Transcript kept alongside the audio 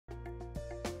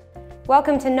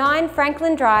Welcome to 9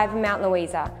 Franklin Drive, Mount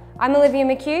Louisa. I'm Olivia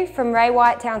McHugh from Ray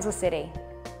White, Townsville City.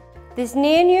 This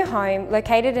near-new home,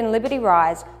 located in Liberty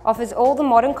Rise, offers all the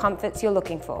modern comforts you're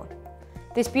looking for.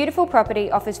 This beautiful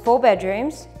property offers 4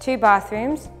 bedrooms, 2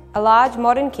 bathrooms, a large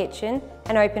modern kitchen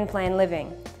and open-plan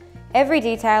living. Every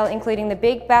detail, including the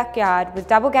big backyard with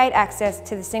double gate access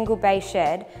to the single bay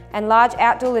shed and large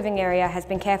outdoor living area, has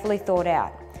been carefully thought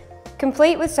out.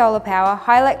 Complete with solar power,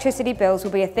 high electricity bills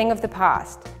will be a thing of the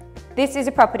past. This is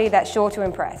a property that's sure to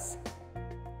impress.